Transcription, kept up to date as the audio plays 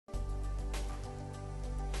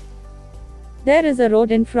There is a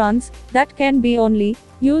road in France that can be only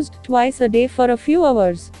used twice a day for a few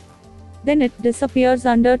hours. Then it disappears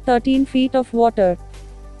under 13 feet of water.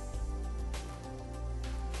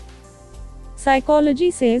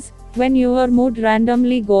 Psychology says, when your mood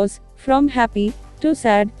randomly goes from happy to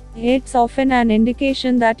sad, it's often an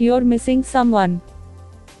indication that you're missing someone.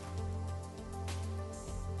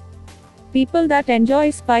 People that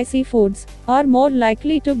enjoy spicy foods are more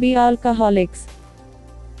likely to be alcoholics.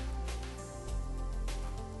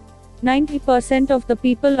 90% of the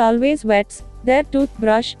people always wets their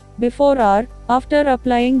toothbrush before or after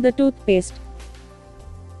applying the toothpaste.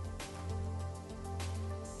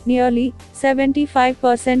 Nearly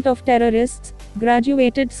 75% of terrorists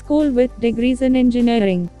graduated school with degrees in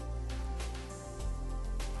engineering.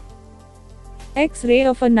 X-ray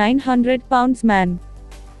of a 900 pounds man.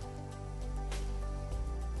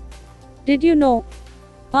 Did you know?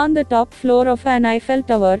 On the top floor of an Eiffel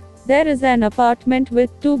Tower, there is an apartment with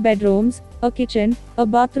 2 bedrooms, a kitchen, a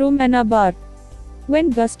bathroom and a bar.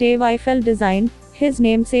 When Gustave Eiffel designed his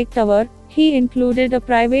namesake tower, he included a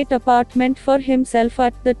private apartment for himself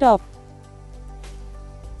at the top.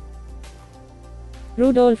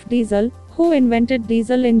 Rudolf Diesel, who invented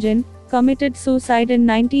diesel engine, committed suicide in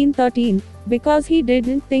 1913 because he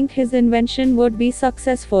didn't think his invention would be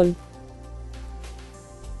successful.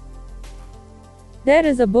 There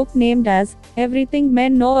is a book named as Everything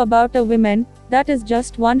Men Know About a Woman that is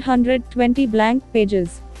just 120 blank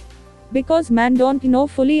pages. Because men don't know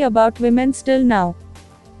fully about women still now.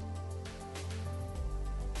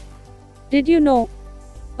 Did you know?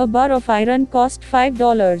 A bar of iron cost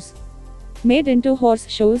 $5. Made into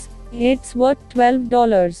horseshoes, it's worth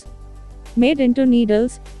 $12. Made into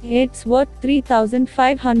needles, it's worth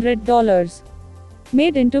 $3,500.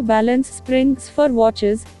 Made into balance springs for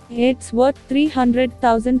watches, it's worth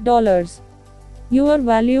 $300,000. Your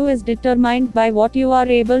value is determined by what you are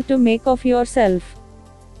able to make of yourself.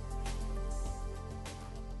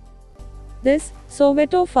 This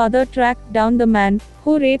Soweto father tracked down the man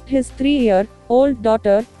who raped his 3-year-old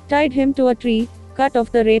daughter, tied him to a tree, cut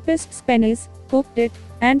off the rapist's penis, cooked it,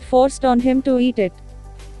 and forced on him to eat it.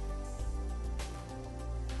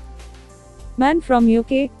 Man from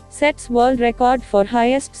UK sets world record for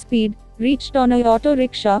highest speed reached on a auto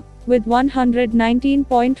rickshaw with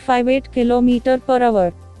 119.58 km per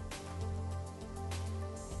hour.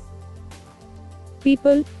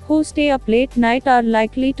 People who stay up late night are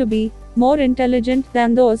likely to be more intelligent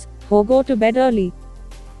than those who go to bed early.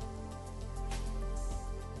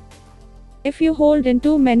 If you hold in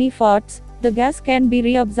too many farts, the gas can be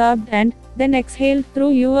reabsorbed and then exhaled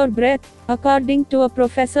through your breath, according to a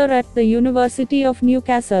professor at the University of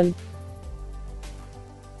Newcastle.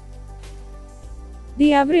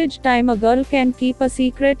 The average time a girl can keep a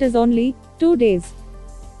secret is only 2 days.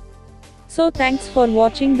 So thanks for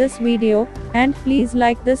watching this video, and please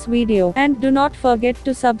like this video and do not forget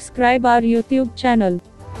to subscribe our YouTube channel.